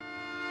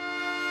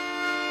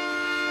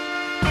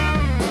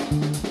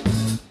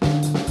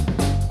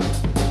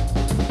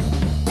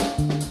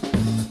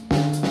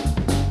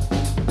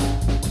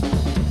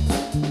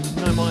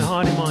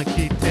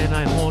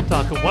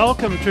Taka.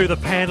 Welcome to the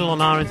panel on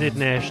RNZ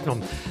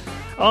National.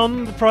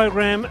 On the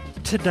program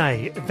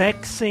today,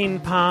 vaccine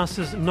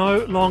passes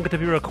no longer to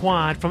be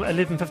required from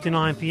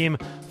 11:59pm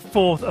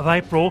 4th of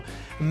April.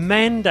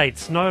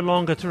 Mandates no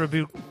longer to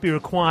be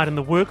required in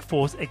the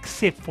workforce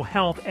except for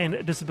health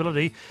and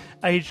disability,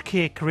 aged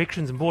care,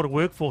 corrections and border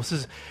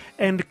workforces.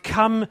 And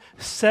come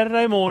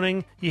Saturday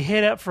morning, you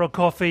head out for a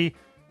coffee,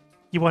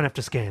 you won't have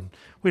to scan.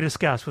 We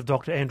discuss with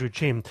Dr. Andrew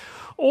Chen.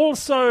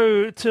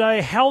 Also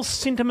today, health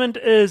sentiment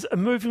is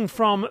moving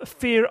from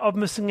fear of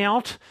missing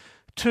out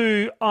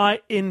to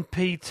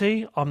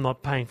INPT. I'm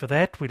not paying for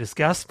that, we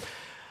discuss.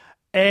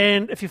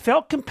 And if you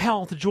felt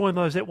compelled to join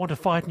those that want to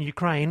fight in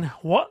Ukraine,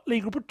 what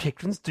legal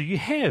protections do you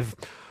have?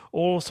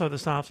 Also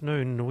this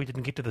afternoon, we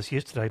didn't get to this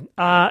yesterday,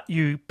 are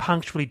you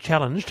punctually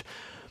challenged?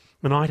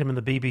 An item in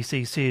the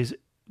BBC says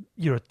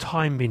you're a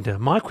time bender.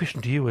 My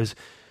question to you is,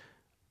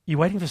 you're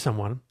waiting for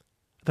someone,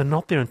 they're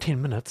not there in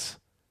 10 minutes.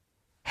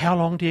 How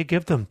long do you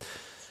give them?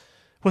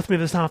 With me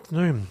this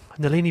afternoon,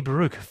 Nalini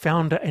Baruch,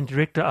 founder and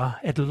director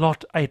at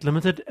Lot 8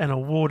 Limited, an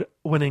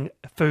award-winning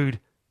food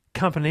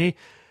company.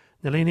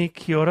 Nalini,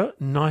 kia ora.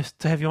 Nice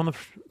to have you on the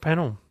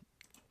panel.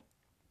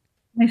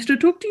 Nice to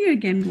talk to you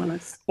again,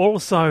 Wallace.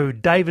 Also,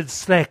 David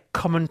Slack,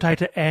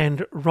 commentator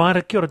and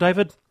writer. Kia ora,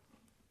 David.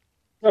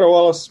 Kia ora,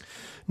 Wallace.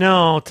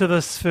 Now, to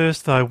this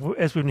first, though,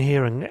 as we've been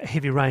hearing,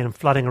 heavy rain and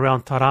flooding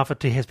around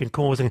Tairāwhiti has been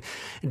causing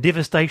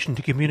devastation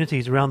to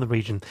communities around the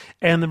region,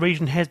 and the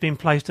region has been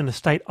placed in a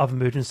state of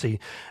emergency.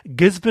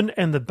 Gisborne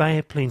and the Bay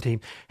of Plenty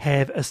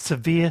have a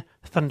severe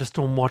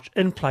thunderstorm watch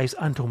in place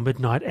until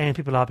midnight, and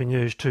people are being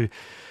urged to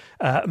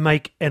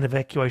make an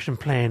evacuation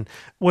plan.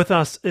 With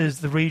us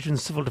is the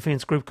region's Civil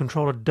Defence Group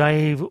Controller,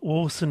 Dave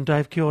Wilson.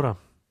 Dave, kia ora.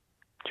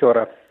 Kia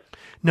ora.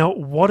 Now,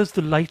 what is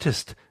the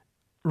latest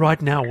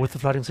right now with the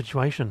flooding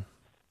situation?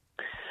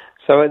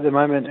 So at the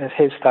moment it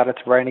has started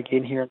to rain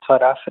again here in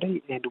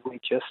Tairāwhiti, and we're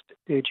just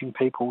urging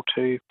people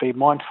to be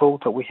mindful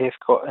that we have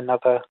got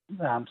another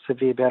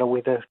severe bout of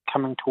weather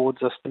coming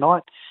towards us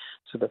tonight,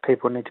 so that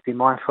people need to be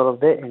mindful of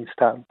that and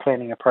start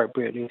planning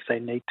appropriately if they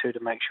need to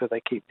make sure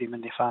they keep them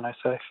and their whānau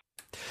safe.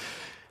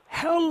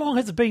 How long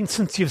has it been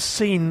since you've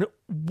seen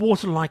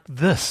water like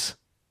this,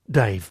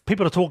 Dave?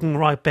 People are talking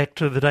right back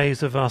to the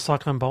days of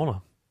Cyclone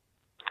Bowler.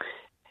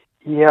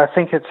 Yeah, I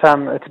think it's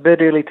a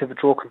bit early to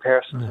draw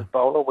comparisons with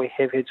Bowler. We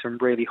have had some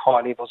really high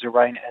levels of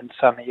rain in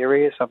some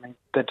areas. I mean,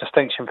 the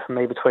distinction for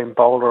me between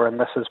Bowler and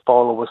this is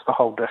Bowler was the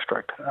whole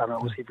district. It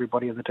was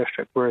everybody in the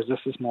district, whereas this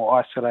is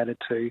more isolated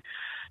to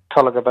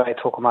Tolaga Bay,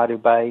 Tokomaru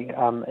Bay,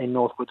 and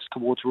northwards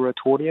towards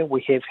Ruatoria.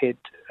 We have had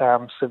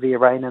severe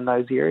rain in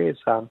those areas.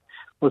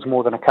 Was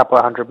more than a couple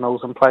of 100 mils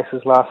in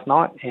places last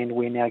night, and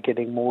we're now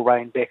getting more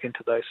rain back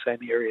into those same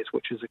areas,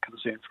 which is a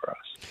concern for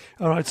us.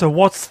 All right, so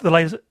what's the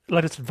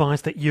latest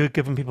advice that you're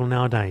giving people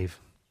now, Dave?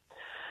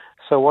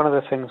 So one of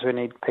the things we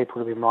need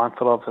people to be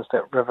mindful of is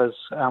that rivers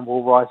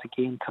will rise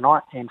again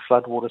tonight and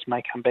floodwaters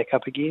may come back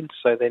up again,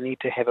 so they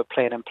need to have a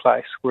plan in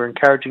place. We're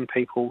encouraging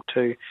people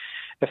to,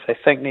 if they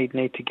think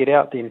need to get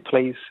out, then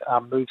please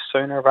move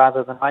sooner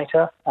rather than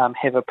later.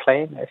 Have a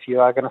plan if you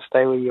are going to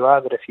stay where you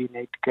are, that if you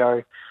need to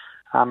go,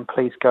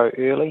 please go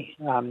early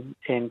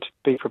and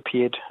be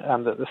prepared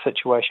that the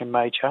situation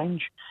may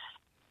change.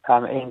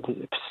 And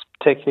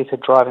particularly to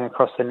driving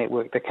across the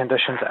network, the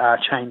conditions are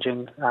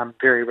changing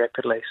very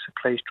rapidly, so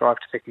please drive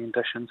to the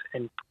conditions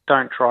and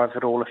don't drive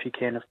at all if you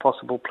can. If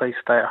possible, please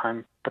stay at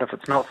home. But if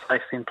it's not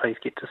safe, then please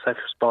get to a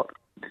safer spot.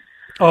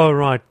 Oh,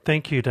 right.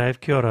 Thank you,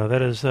 Dave. Kia ora.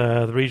 That is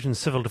the region's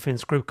Civil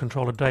Defence Group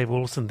Controller, Dave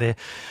Wilson there.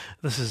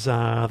 This is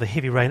the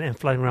heavy rain and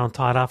flooding around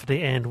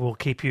Tairāwhiti, and we'll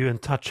keep you in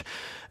touch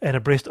and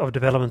abreast of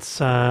developments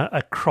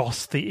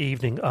across the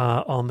evening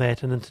on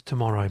that and into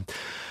tomorrow.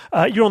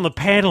 You're on the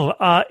panel,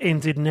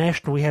 RNZ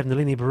National. We have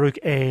Nalini Baruch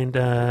and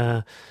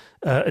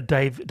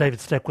David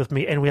Stack with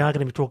me, and we are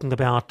going to be talking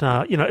about,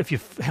 if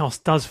your house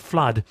does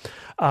flood,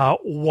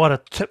 what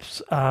are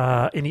tips,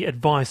 any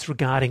advice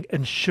regarding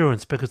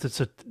insurance, because it's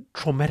a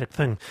traumatic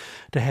thing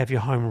to have your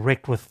home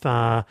wrecked with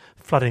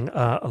flooding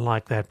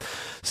like that.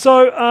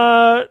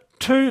 So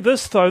to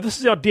this, though, this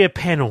is our Dear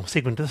Panel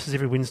segment. This is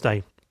every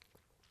Wednesday.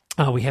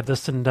 We have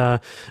this, and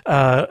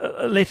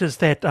letters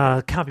that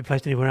can't be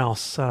placed anywhere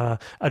else are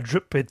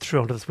drip-fed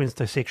through onto this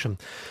Wednesday section.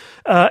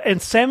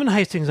 And Salmon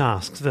Hastings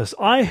asks this: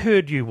 I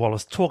heard you,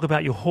 Wallace, talk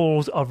about your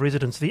halls of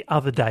residence the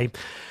other day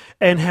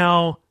and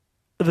how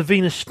the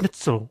Wiener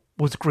Schnitzel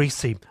was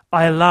greasy.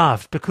 I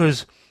laughed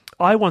because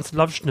I once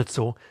loved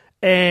schnitzel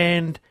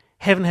and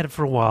haven't had it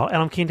for a while, and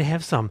I'm keen to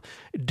have some.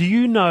 Do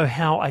you know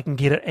how I can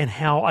get it and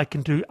how I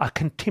can do a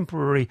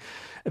contemporary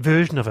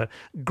version of it?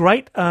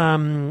 Great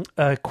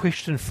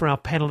question for our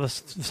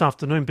panellists this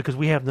afternoon, because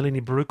we have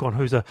Nalini Baruch on,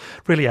 who's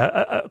really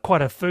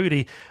quite a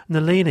foodie.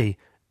 Nalini,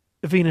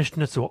 Wiener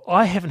Schnitzel,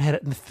 I haven't had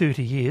it in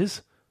 30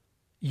 years.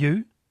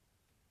 You?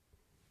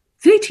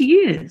 30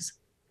 years?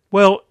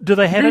 Well, do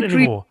they have it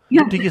anymore?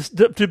 Yeah.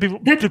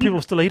 Do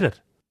people still eat it?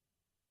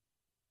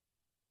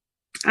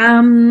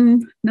 No.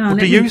 Or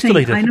do you still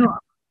eat it? I know.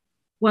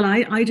 Well,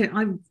 I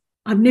don't.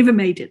 I've never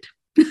made it.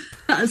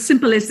 As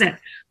simple as that.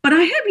 But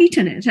I have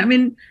eaten it. I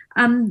mean,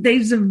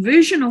 There's a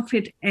version of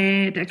it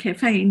at a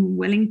cafe in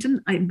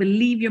Wellington, I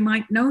believe you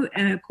might know,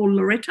 called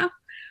Loretta,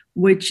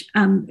 which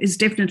is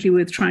definitely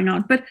worth trying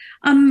out. But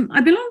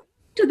I belong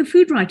to the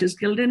Food Writers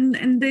Guild,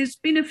 and there's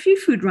been a few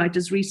food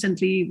writers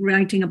recently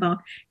writing about.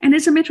 And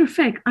as a matter of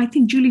fact, I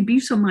think Julie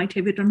Buso might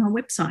have it on her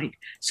website.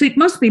 So it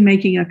must be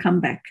making a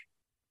comeback.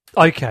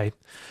 Okay.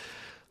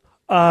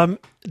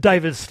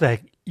 David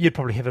Slack, you'd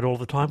probably have it all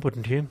the time,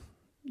 wouldn't you?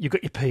 You've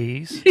got your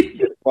peas.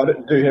 I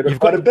do have it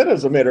quite a bit,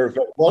 as a matter of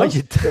fact.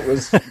 It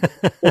was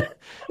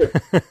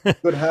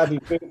good hearty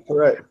food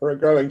for a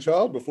growing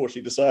child before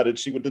she decided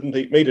she didn't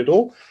eat meat at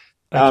all.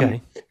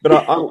 Okay.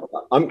 But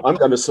I'm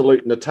going to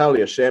salute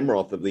Natalia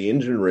Shamroth of the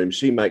Engine Room.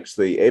 She makes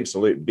the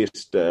absolute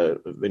best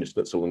Wiener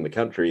Schnitzel in the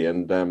country,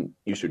 and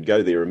you should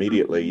go there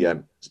immediately.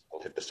 I'll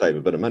have to save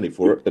a bit of money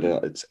for it, but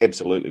it's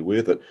absolutely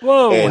worth it.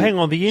 Whoa, and hang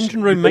on. The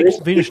Engine Room makes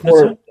Wiener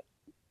Schnitzel?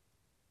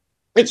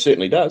 It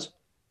certainly does.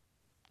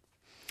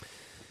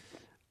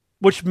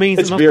 Which means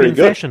it's it must be in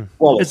fashion.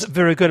 Wallace. Is it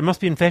very good? It must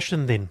be in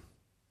fashion then.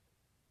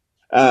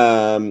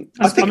 I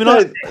think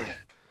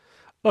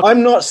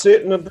I'm not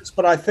certain of this,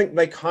 but I think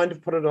they kind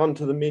of put it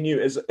onto the menu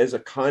as a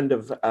kind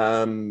of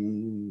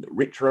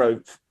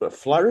retro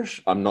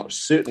flourish. I'm not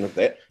certain of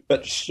that,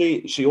 but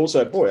she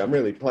also, boy, I'm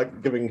really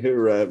giving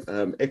her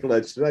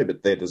accolades today,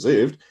 but they're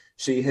deserved.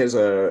 She has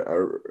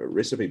a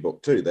recipe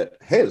book too that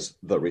has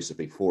the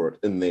recipe for it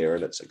in there,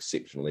 and it's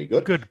exceptionally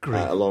good. Good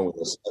grief! Along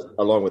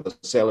with the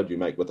salad you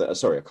make with it, a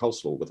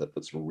coleslaw with it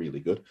that's really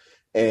good.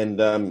 And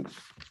now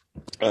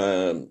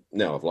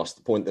I've lost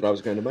the point that I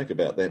was going to make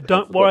about that.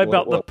 Don't worry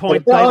about the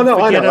point.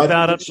 Forget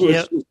about it.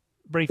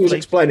 Briefly. She was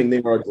explaining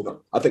the origin.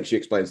 I think she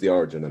explains the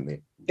origin in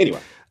there.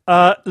 Anyway,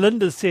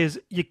 Linda says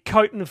your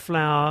coat and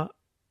flour,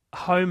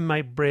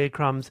 homemade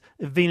breadcrumbs,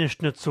 Wiener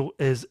Schnitzel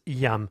is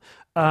yum.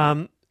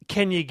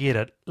 Can you get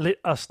it? Let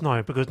us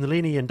know, because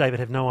Nalini and David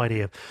have no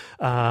idea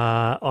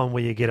on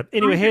where you get it.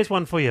 Anyway, here's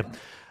one for you.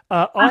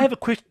 I have a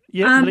question.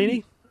 Yeah,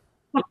 Nalini?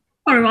 Well,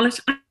 sorry,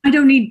 Wallace. I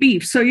don't eat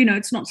beef, so,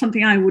 it's not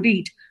something I would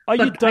eat. Oh,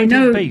 but you don't I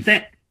know eat beef?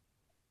 That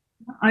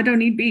I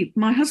don't eat beef.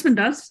 My husband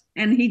does,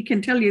 and he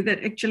can tell you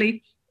that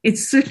actually it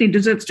certainly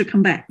deserves to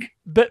come back.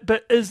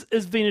 But is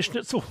Wiener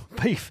Schnitzel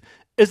beef?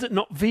 Is it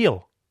not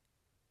veal?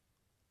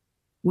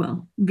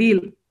 Well,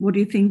 veal. What do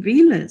you think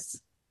veal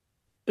is?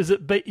 Is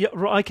it? Yeah,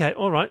 right, okay,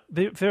 all right,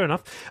 fair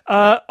enough.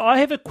 I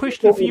have a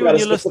question for you and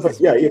your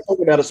listeners. Yeah, you're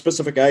talking about a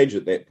specific age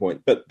at that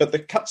point, but the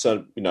cuts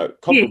are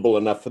comparable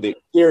enough for the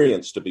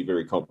experience to be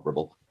very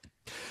comparable.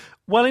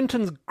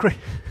 Wellington's great.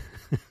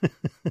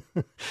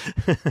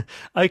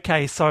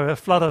 Okay, so a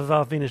flood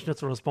of Wiener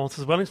Schnitzel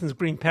responses. Wellington's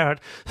Green Parrot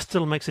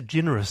still makes a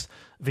generous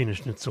Wiener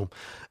Schnitzel.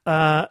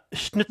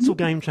 Schnitzel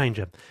game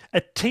changer.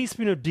 A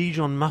teaspoon of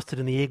Dijon mustard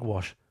in the egg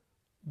wash.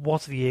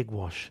 What's the egg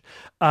wash?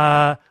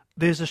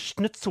 There's a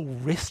schnitzel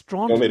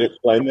restaurant. You want me to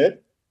explain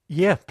that?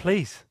 Yeah,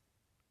 please.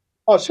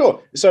 Oh,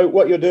 sure. So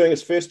what you're doing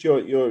is first you're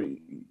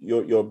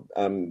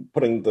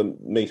putting the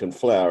meat in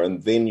flour,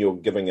 and then you're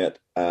giving it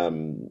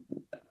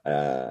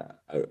a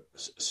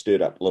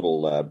stirred up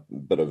little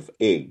bit of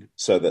egg,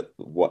 so that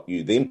what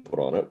you then put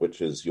on it,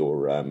 which is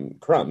your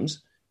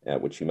crumbs,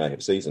 which you may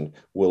have seasoned,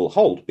 will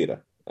hold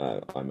better.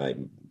 I may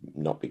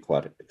not be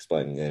quite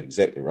explaining that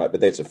exactly right, but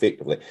that's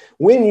effectively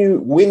when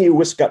you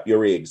whisk up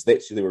your eggs.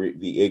 That's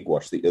the egg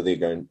wash that you're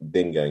going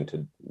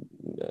to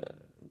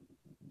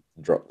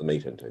drop the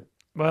meat into.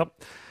 Well,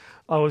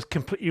 I was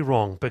completely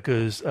wrong,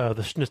 because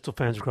the Schnitzel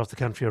fans across the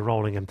country are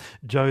rolling, and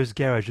Joe's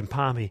Garage in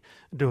Palmy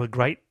do a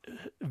great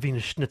Wiener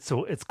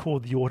Schnitzel. It's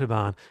called the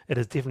Autobahn. It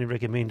is definitely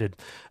recommended.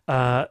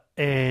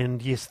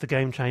 And yes, the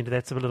game changer,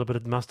 that's a little bit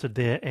of mustard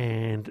there,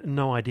 and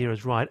no idea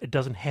is right. It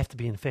doesn't have to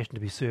be in fashion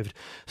to be served.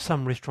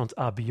 Some restaurants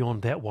are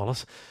beyond that,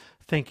 Wallace.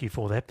 Thank you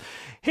for that.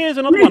 Here's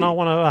another one I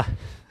want to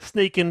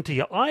sneak into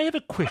you. I have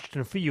a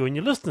question for you and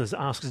your listeners,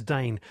 asks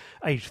Dane,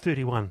 age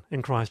 31,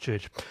 in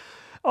Christchurch.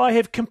 I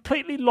have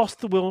completely lost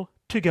the will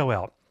to go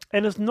out.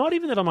 And it's not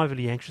even that I'm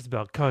overly anxious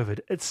about COVID.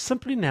 It's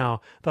simply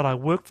now that I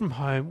work from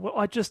home. Well,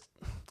 I just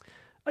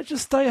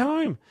stay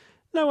home.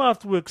 No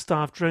after work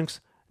staff drinks,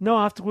 no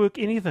after work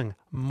anything.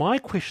 My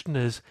question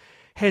is,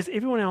 has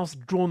everyone else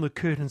drawn the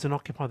curtains and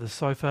occupied the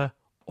sofa,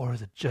 or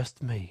is it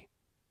just me?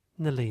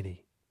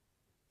 Nalini.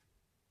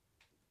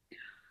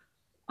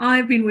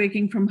 I've been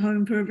working from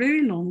home for a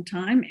very long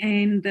time,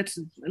 and that's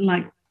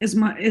like as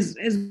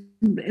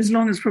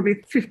long as probably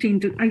 15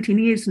 to 18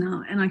 years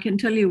now. And I can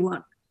tell you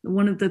what,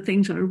 one of the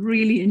things I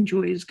really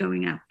enjoy is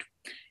going out,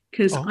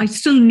 because I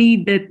still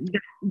need that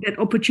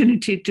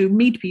opportunity to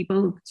meet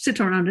people, sit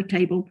around a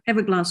table, have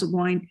a glass of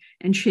wine,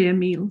 and share a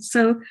meal.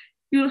 So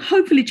you'll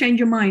hopefully change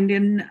your mind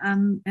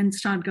and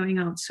start going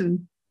out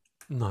soon.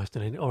 Nice,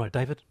 Nalini. All right,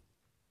 David.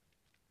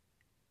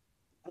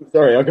 I'm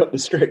sorry, I got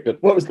distracted.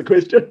 What was the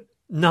question?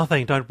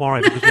 Nothing, don't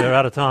worry, because we're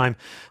out of time.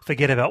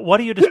 Forget about it. What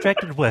are you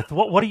distracted with?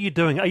 What are you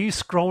doing? Are you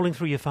scrolling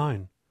through your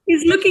phone?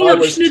 He's looking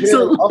up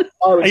schnitzel.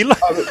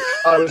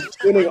 I was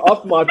turning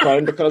off my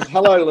phone because,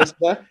 hello,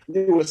 listener,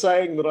 you were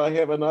saying that I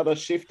have another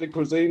chef de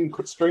cuisine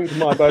string to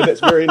my bow.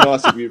 That's very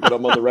nice of you, but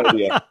I'm on the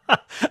radio.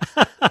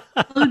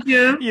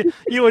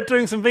 You were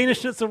doing some Venus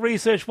Schnitzel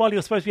research while you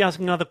were supposed to be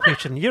asking another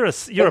question. You're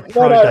a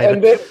pro,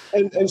 David.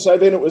 And so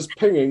then it was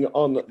pinging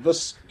on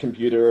this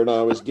computer, and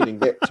I was getting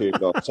that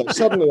turned off. So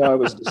suddenly I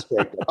was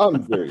distracted.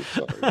 I'm very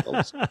sorry.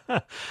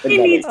 He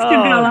needs to go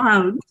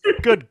out.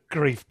 Good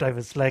grief,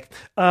 David Slack.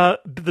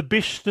 The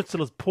best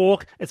schnitzel is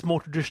pork. It's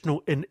more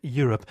traditional in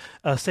Europe.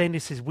 Sandy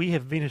says, we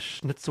have Venus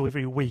Schnitzel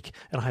every week,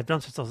 and I have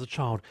done since I was a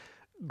child.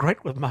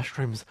 Great with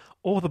mushrooms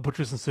or the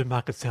butcher's and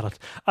supermarket salad.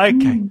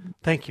 Okay,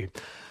 thank you.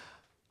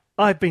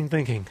 I've been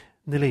thinking,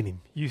 Nalini,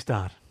 you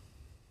start.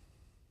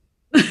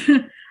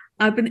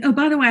 By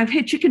the way, I've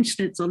had chicken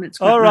schnitzel. It's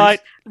all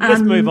right. Nice.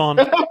 Let's move on.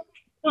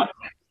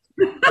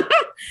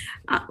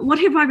 What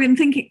have I been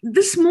thinking?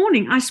 This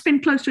morning, I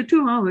spent close to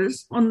 2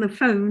 hours on the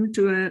phone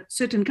to a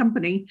certain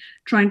company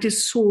trying to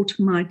sort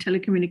my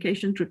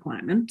telecommunications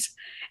requirements.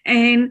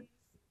 And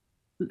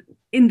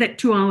in that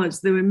 2 hours,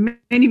 there were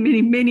many,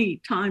 many,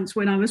 many times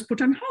when I was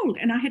put on hold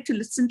and I had to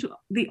listen to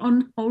the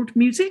on-hold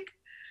music.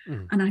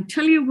 And I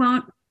tell you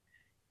what,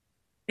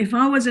 if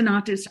I was an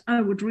artist,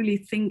 I would really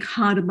think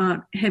hard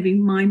about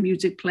having my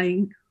music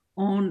playing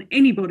on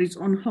anybody's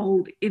on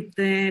hold if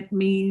that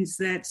means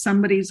that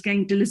somebody's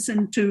going to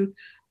listen to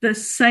the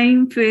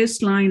same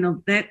first line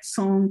of that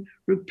song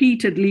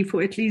repeatedly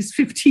for at least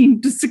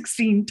 15 to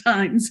 16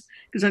 times.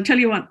 Because I tell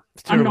you what,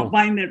 I'm not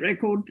buying that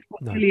record.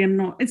 No. Really am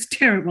not. It's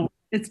terrible.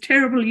 It's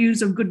terrible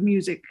use of good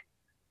music.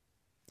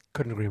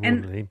 Couldn't agree more.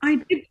 And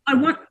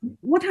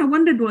what I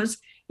wondered was,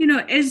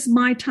 as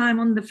my time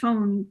on the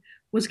phone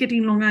was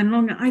getting longer and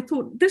longer, I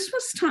thought this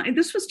was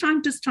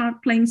time to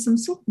start playing some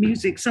soft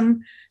music,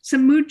 some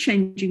mood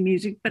changing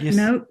music. But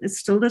no, it's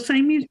still the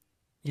same music.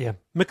 Yeah,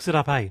 mix it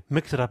up,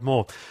 mix it up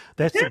more.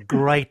 That's a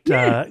great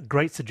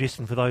great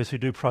suggestion for those who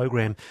do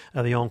program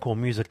the encore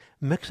music.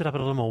 Mix it up a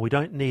little more. We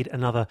don't need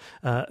another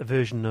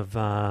version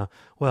of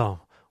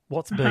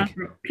what's big.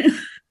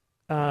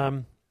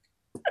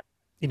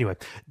 Anyway,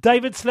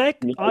 David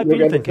Slack, I've been thinking.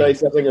 You're going to say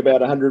something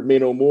about 100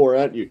 men or more,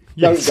 aren't you?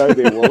 Yes. Don't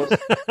go there, Wallace.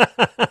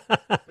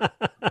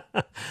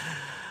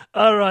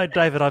 All right,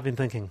 David, I've been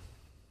thinking.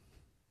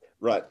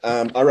 Right.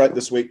 I wrote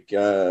this week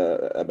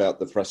about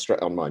the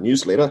frustration on my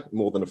newsletter,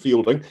 More Than a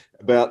Fielding,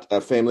 about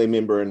a family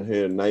member and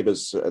her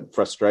neighbour's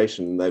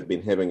frustration. They've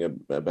been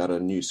having about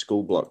a new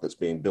school block that's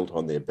being built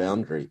on their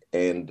boundary.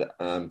 And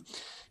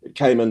it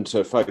came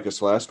into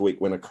focus last week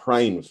when a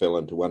crane fell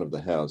into one of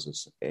the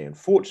houses. And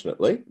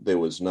fortunately, there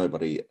was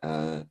nobody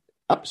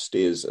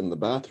upstairs in the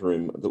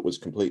bathroom that was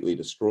completely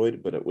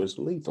destroyed, but it was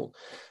lethal.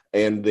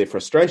 And their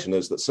frustration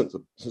is that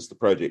since the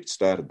project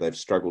started, they've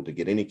struggled to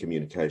get any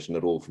communication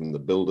at all from the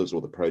builders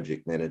or the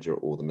project manager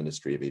or the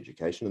Ministry of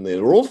Education. And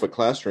they're all for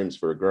classrooms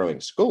for a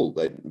growing school,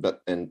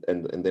 and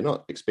they're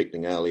not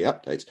expecting hourly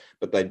updates,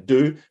 but they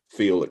do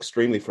feel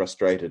extremely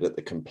frustrated at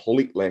the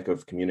complete lack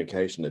of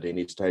communication at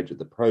any stage of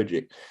the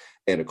project.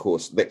 And of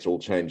course, that's all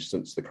changed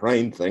since the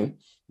crane thing.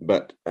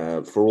 But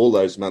for all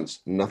those months,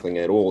 nothing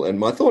at all. And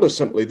my thought is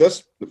simply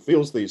this: it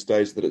feels these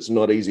days that it's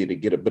not easy to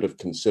get a bit of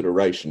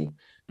consideration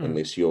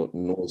unless you're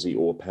noisy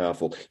or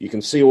powerful. You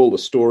can see all the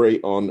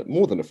story on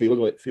More Than a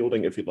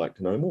Fielding if you'd like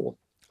to know more.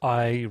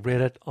 I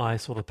read it, I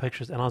saw the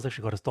pictures, and I was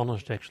actually quite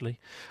astonished, actually.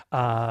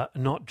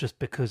 Not just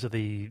because of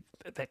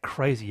that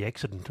crazy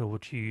accident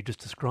which you just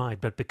described,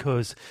 but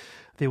because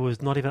there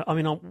was not even...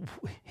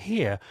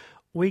 here...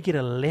 we get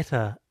a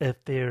letter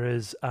if there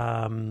is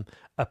a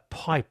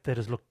pipe that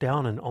is looked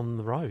down on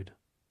the road.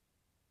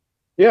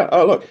 Yeah.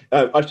 Oh, look,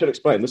 I should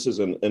explain. This is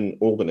in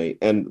Albany,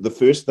 and the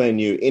first they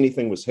knew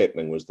anything was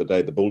happening was the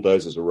day the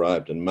bulldozers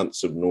arrived, and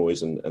months of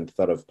noise and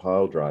thud of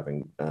pile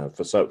driving.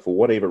 For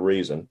whatever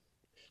reason,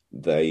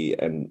 they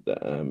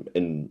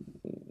in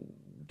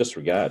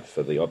disregard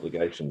for the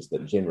obligations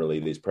that generally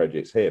these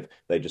projects have,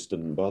 they just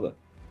didn't bother.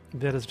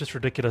 That is just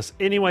ridiculous.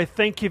 Anyway,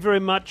 thank you very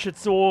much.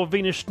 It's all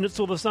Venus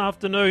Schnitzel this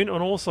afternoon,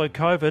 and also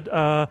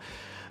COVID.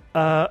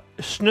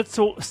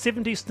 Schnitzel,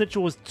 70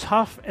 schnitzel was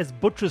tough as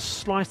butchers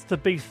sliced the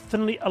beef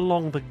thinly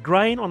along the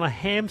grain on a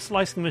ham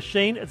slicing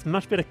machine. It's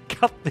much better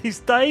cut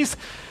these days,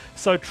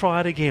 so try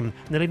it again.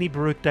 Nalini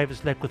Baruch, David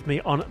Slack with me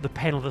on the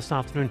panel this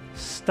afternoon.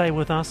 Stay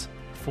with us,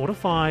 4 to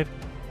 5,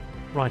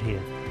 right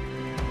here.